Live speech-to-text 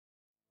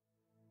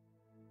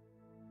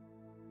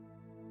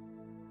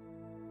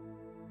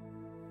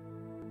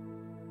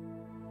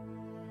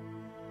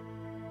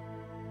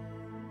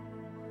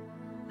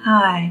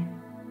Hi,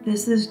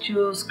 this is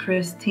Jules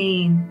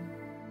Christine.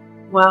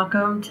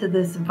 Welcome to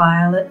this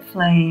Violet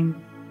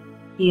Flame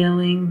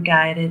Healing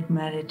Guided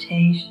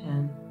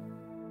Meditation.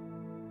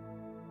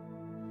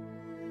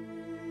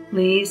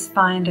 Please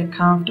find a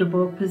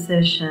comfortable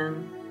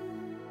position,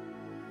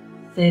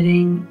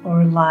 sitting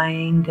or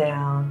lying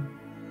down,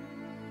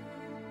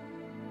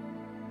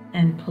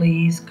 and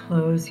please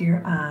close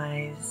your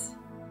eyes.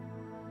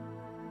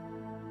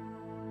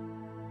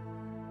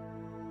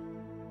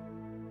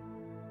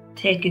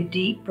 Take a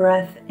deep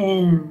breath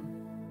in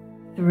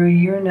through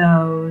your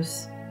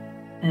nose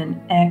and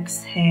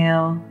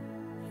exhale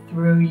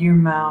through your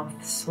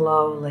mouth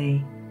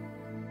slowly.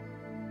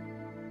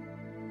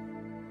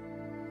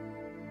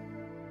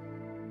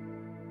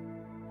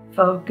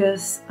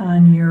 Focus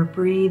on your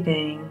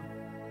breathing.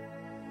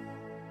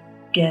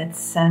 Get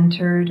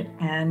centered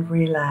and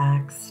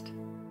relaxed.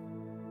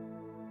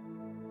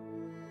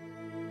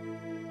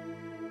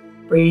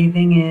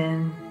 Breathing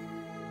in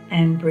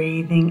and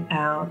breathing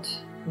out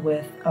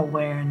with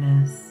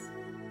awareness.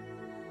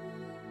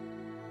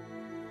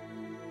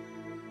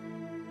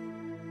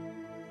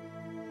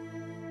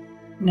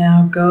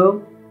 Now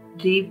go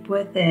deep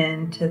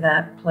within to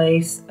that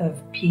place of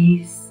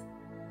peace,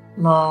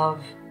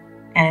 love,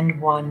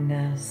 and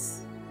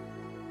oneness.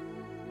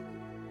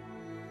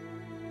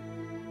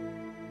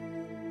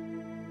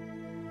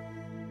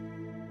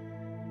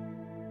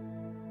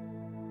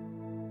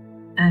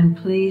 And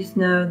please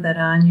know that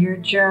on your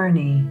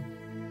journey,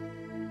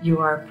 you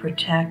are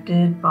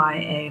protected by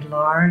a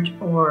large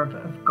orb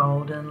of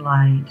golden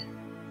light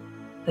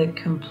that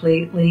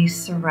completely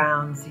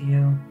surrounds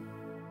you.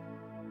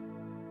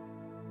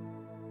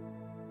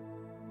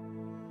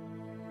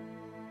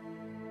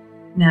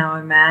 Now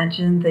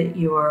imagine that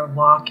you are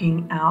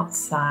walking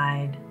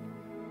outside.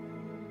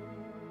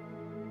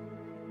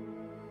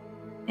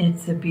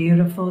 It's a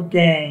beautiful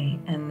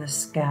day and the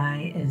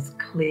sky is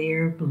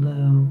clear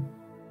blue.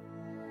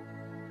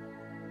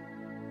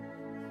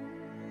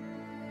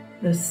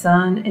 The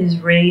sun is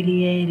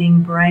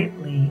radiating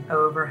brightly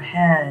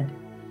overhead,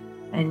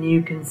 and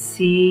you can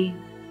see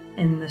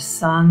in the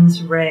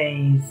sun's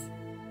rays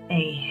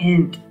a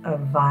hint of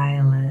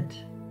violet.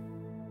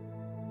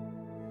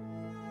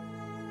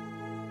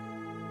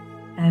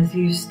 As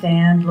you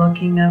stand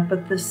looking up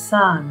at the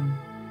sun,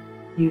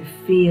 you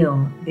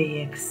feel the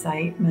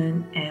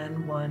excitement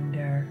and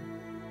wonder.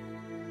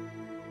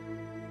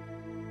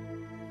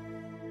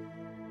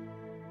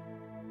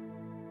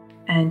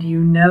 And you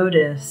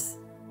notice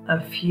a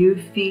few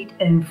feet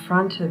in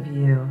front of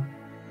you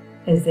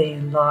is a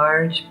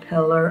large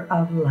pillar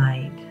of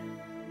light.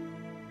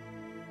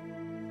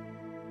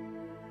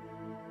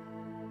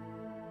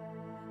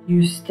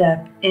 You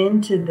step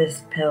into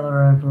this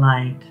pillar of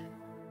light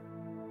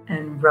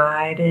and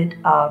ride it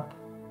up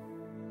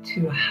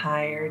to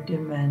higher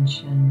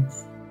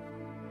dimensions.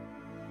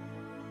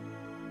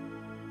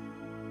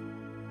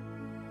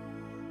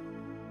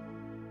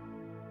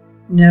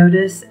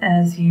 Notice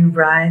as you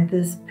ride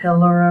this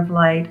pillar of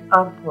light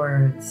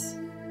upwards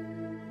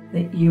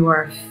that you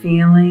are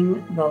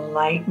feeling the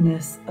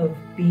lightness of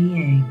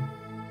being,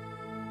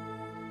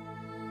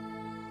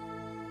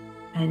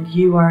 and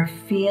you are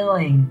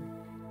feeling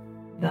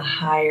the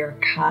higher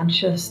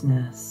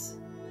consciousness.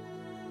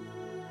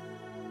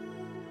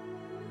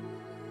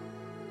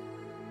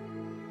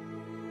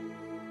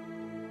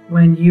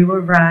 When you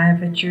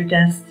arrive at your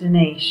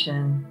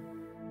destination,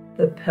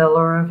 the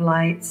pillar of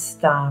light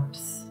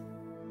stops,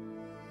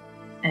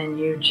 and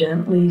you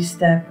gently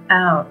step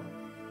out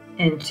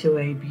into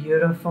a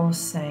beautiful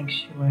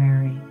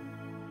sanctuary.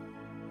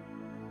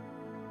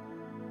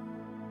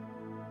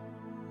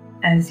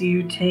 As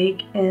you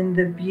take in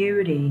the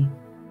beauty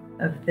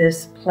of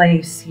this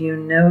place, you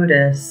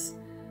notice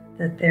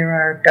that there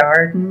are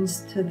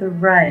gardens to the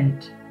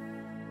right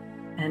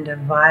and a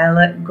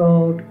violet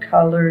gold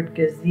colored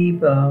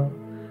gazebo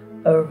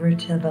over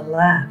to the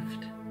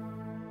left.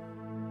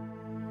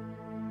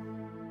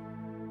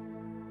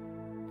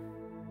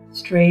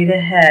 Straight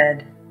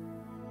ahead,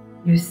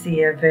 you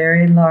see a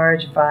very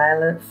large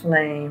violet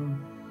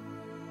flame,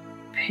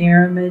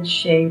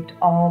 pyramid-shaped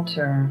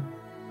altar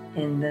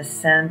in the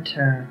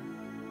center,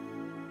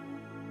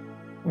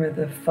 where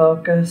the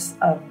focus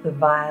of the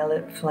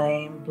violet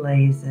flame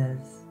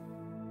blazes.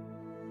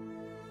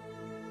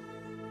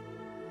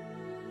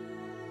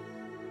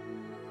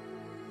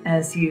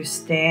 As you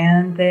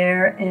stand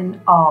there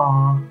in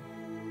awe,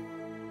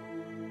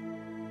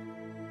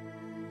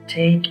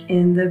 take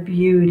in the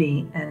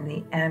beauty and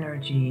the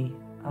energy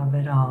of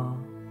it all.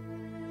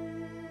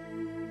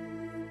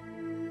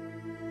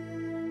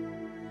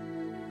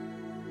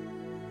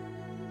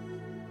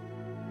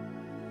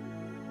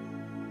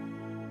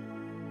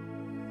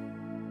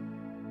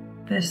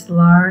 This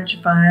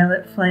large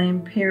violet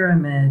flame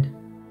pyramid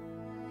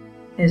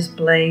is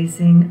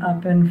blazing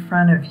up in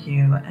front of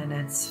you, and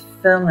it's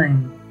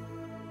filling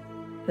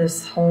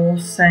this whole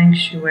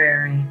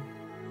sanctuary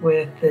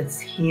with its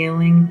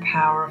healing,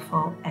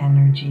 powerful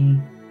energy.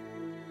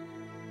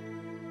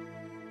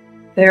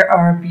 There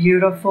are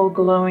beautiful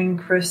glowing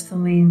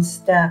crystalline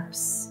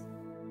steps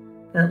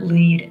that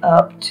lead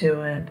up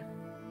to it,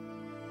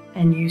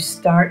 and you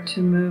start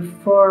to move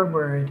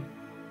forward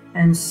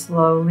and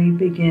slowly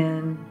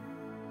begin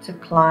to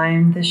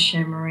climb the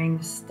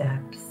shimmering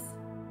steps.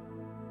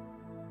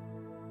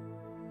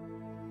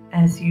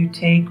 As you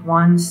take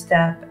one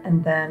step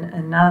and then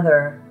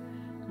another,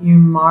 you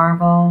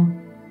marvel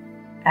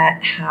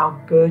at how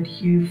good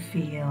you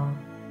feel.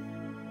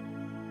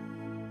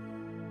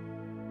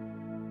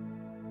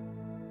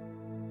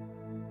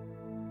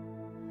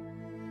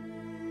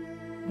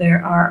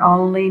 There are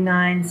only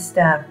 9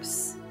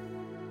 steps,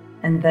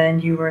 and then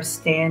you are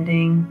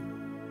standing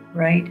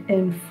right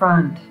in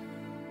front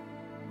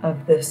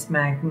of this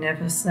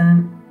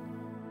magnificent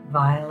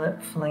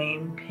violet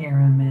flame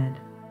pyramid.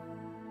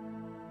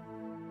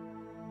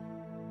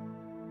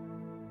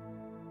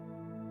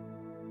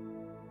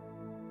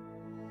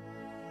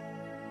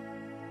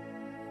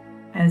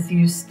 As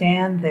you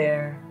stand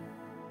there,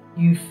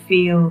 you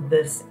feel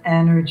this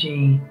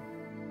energy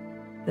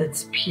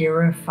that's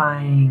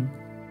purifying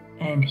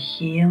and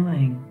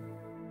healing.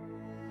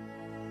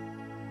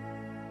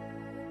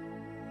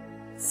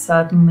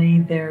 Suddenly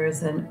there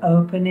is an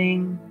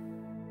opening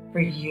for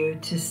you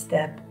to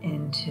step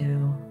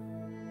into.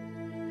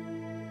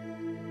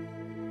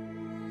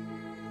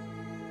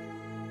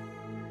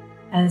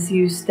 As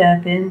you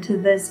step into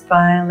this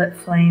violet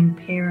flame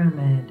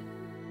pyramid,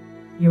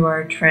 you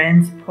are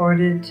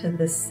transported to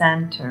the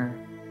center,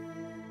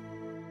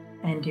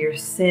 and you're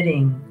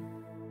sitting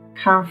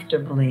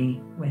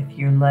comfortably with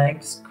your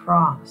legs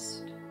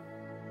crossed.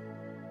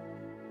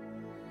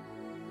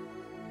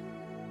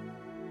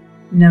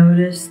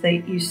 Notice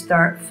that you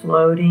start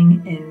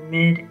floating in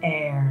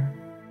mid-air,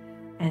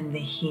 and the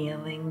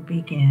healing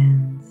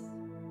begins.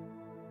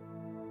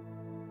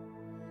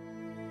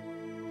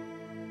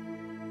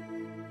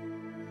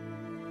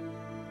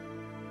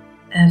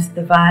 As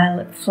the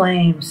violet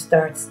flame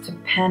starts to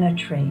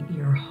penetrate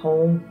your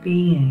whole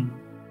being,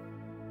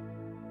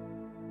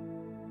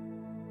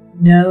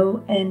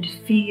 know and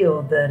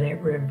feel that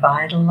it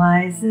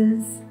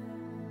revitalizes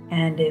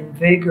and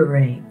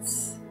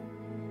invigorates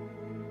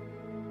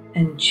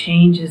and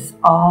changes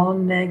all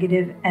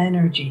negative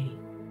energy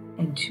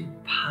into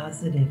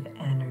positive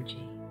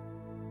energy.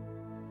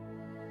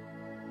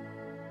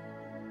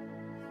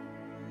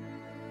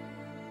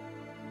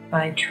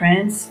 By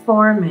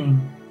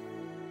transforming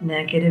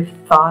negative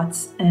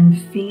thoughts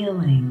and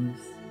feelings,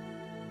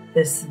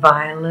 this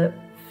violet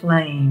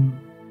flame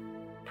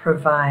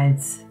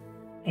provides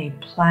a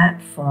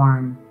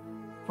platform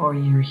for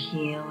your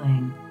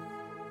healing.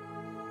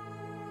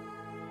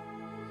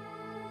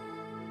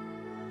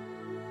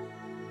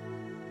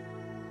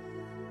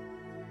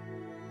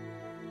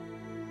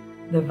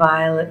 The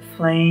violet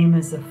flame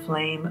is a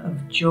flame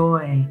of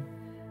joy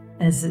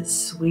as it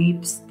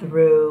sweeps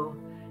through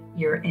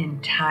your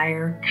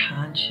entire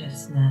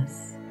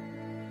consciousness,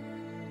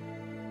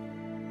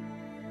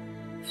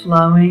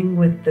 flowing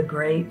with the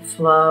great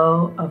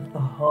flow of the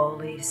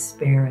Holy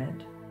Spirit.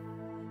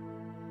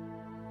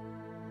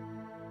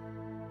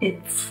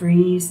 It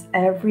frees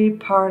every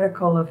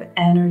particle of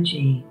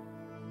energy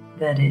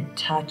that it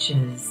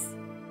touches,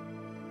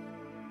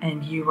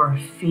 and you are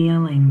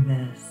feeling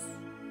this.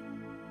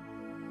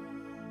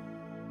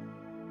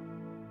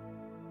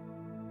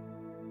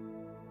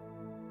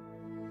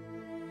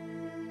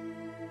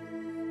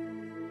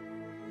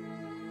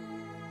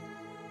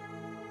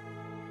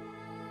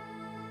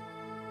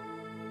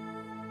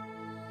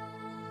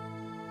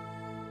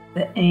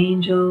 The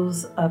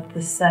angels of the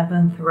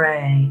 7th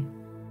ray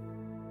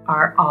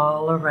are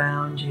all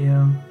around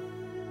you,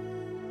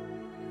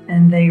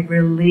 and they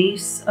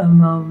release a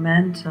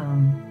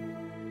momentum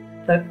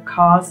that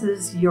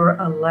causes your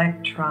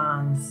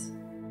electrons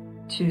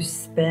to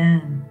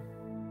spin.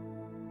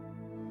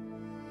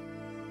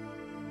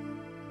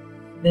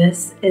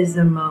 This is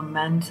a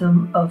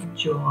momentum of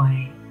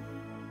joy.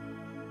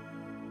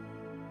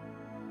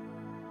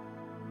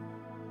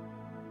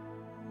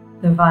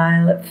 The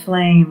violet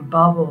flame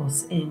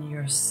bubbles in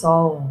your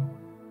soul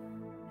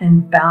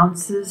and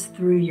bounces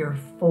through your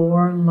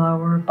 4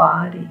 lower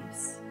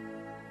bodies,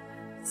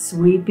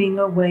 sweeping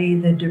away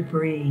the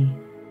debris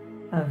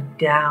of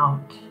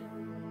doubt,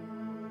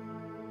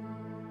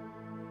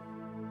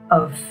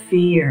 of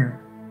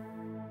fear,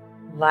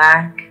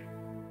 lack,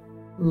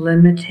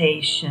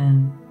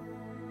 limitation,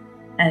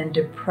 and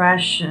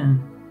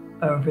depression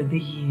over the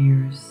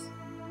years.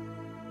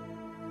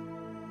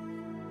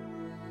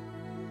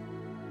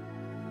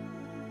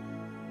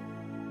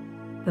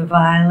 The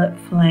violet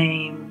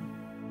flame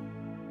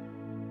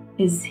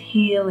is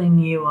healing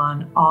you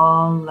on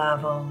all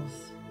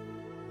levels,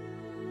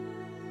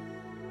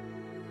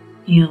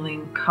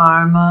 healing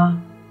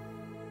karma,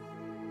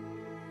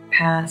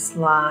 past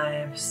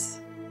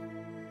lives,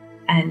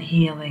 and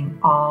healing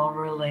all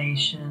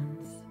relations.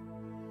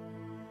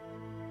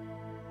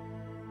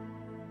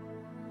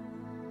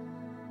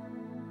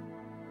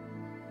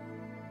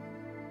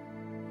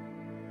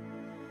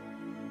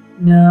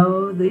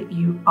 Know that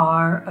you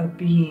are a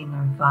being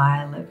of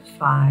violet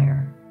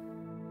fire.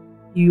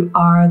 You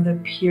are the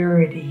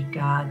purity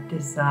God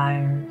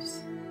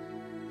desires.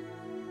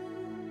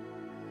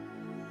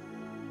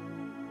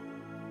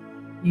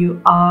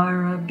 You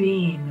are a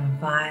being of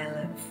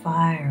violet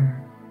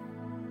fire.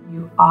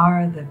 You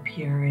are the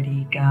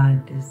purity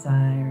God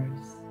desires.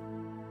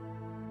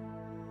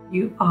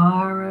 You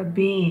are a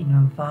being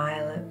of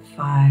violet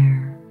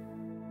fire.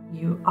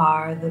 You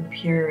are the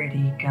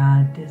purity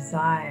God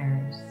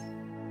desires.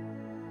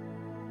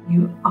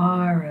 You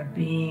are a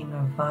being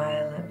of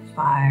violet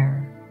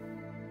fire.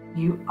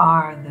 You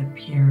are the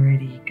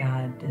purity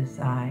God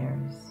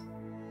desires.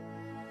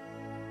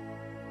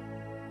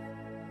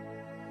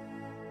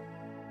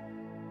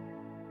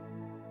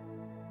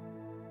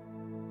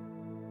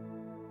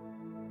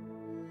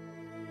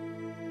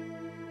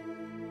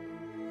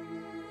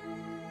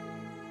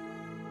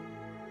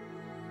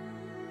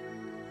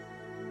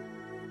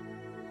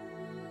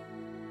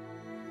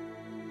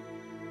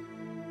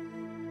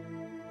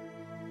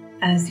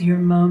 As your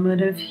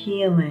moment of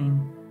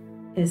healing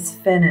is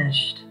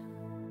finished,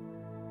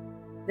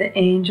 the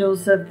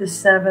angels of the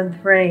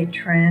seventh ray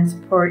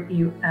transport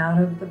you out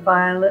of the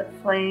violet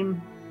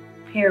flame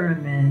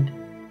pyramid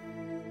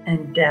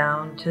and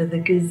down to the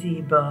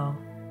gazebo,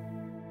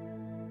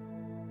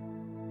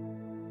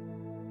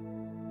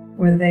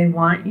 where they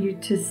want you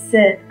to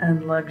sit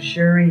and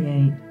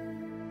luxuriate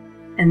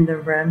in the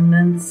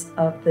remnants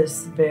of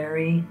this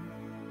very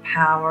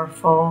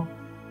powerful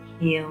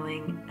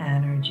healing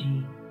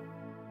energy.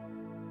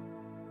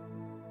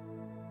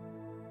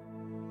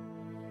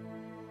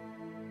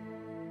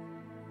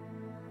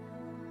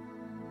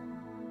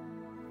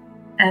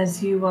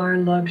 As you are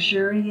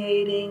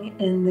luxuriating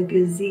in the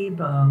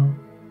gazebo,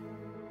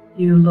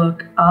 you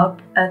look up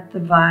at the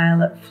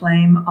violet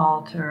flame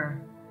altar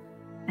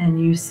and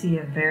you see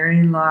a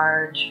very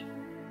large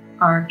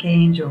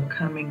archangel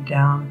coming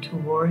down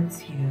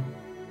towards you.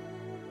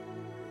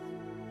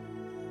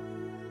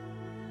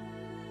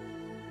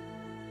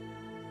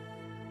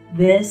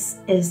 This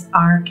is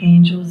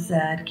Archangel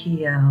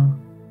Zadkiel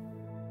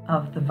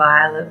of the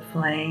violet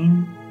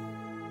flame,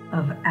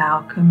 of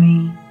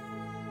alchemy,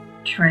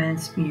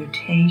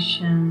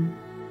 transmutation,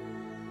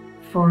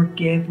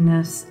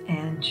 forgiveness,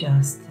 and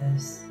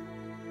justice.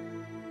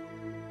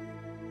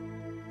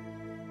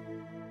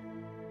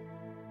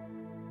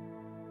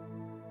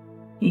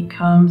 He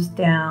comes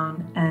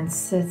down and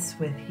sits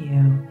with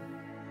you.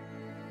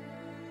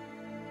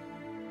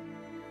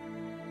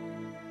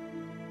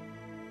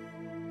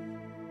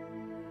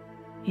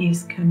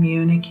 He's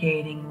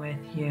communicating with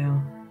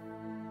you.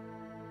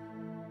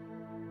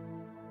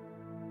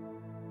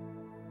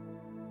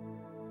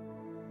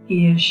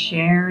 He is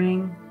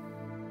sharing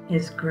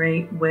his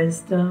great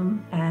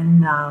wisdom and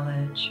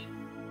knowledge.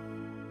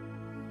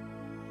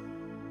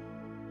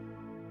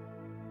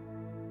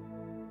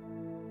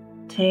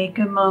 Take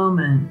a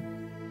moment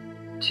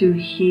to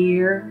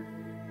hear,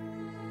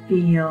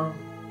 feel,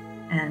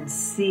 and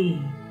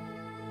see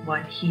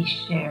what he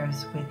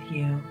shares with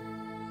you.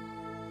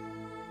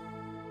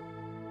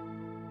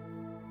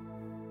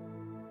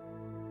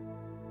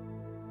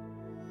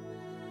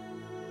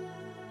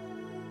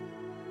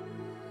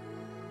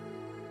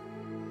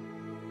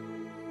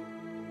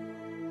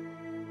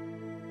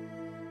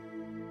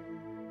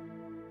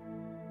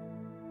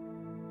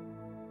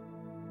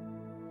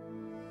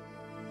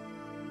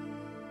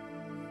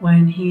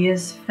 When he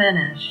is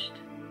finished,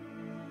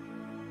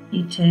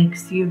 he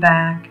takes you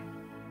back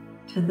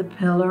to the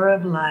pillar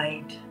of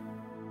light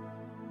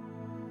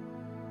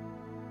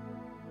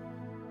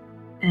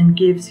and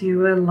gives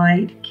you a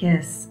light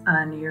kiss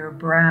on your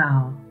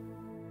brow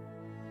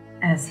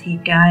as he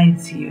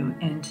guides you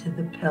into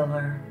the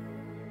pillar.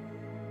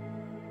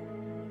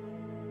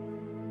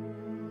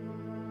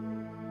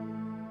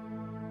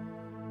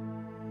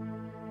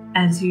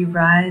 As you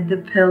ride the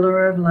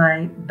pillar of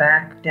light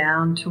back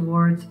down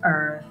towards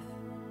earth,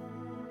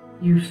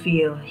 you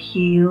feel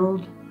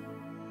healed,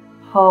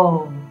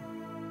 whole,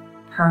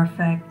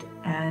 perfect,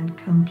 and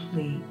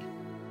complete.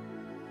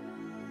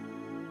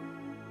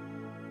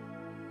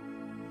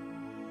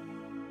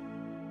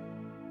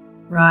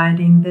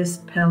 Riding this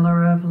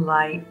pillar of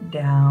light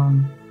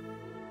down,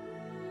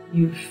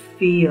 you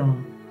feel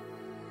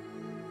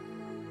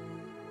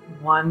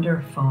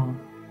wonderful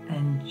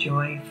and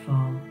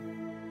joyful.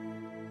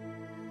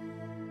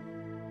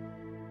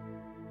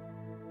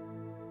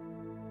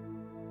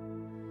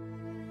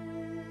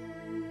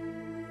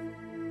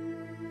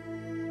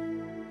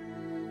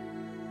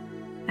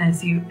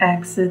 As you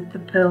exit the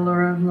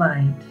pillar of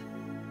light,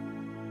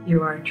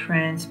 you are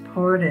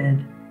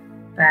transported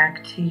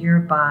back to your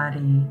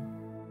body,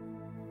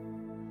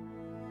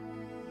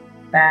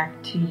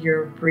 back to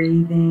your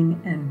breathing,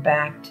 and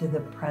back to the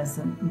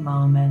present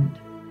moment.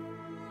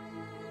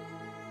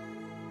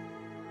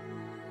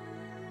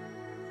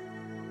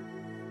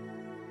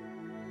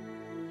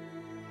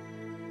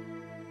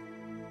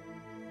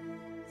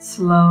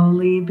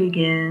 Slowly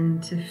begin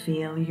to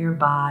feel your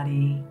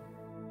body.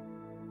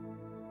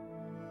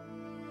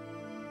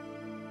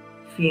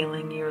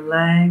 Feeling your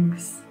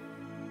legs,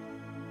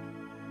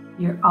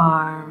 your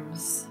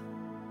arms,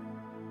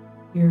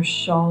 your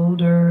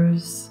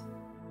shoulders,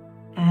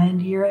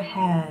 and your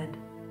head.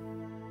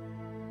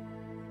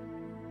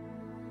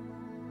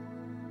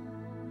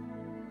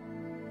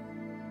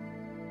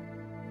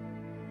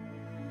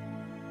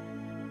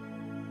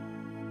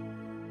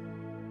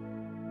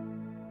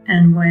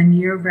 And when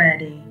you're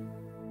ready,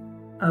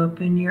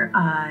 open your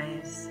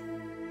eyes,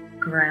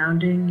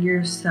 grounding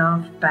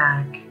yourself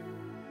back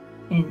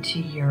into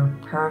your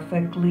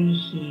perfectly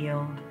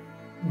healed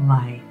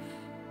light.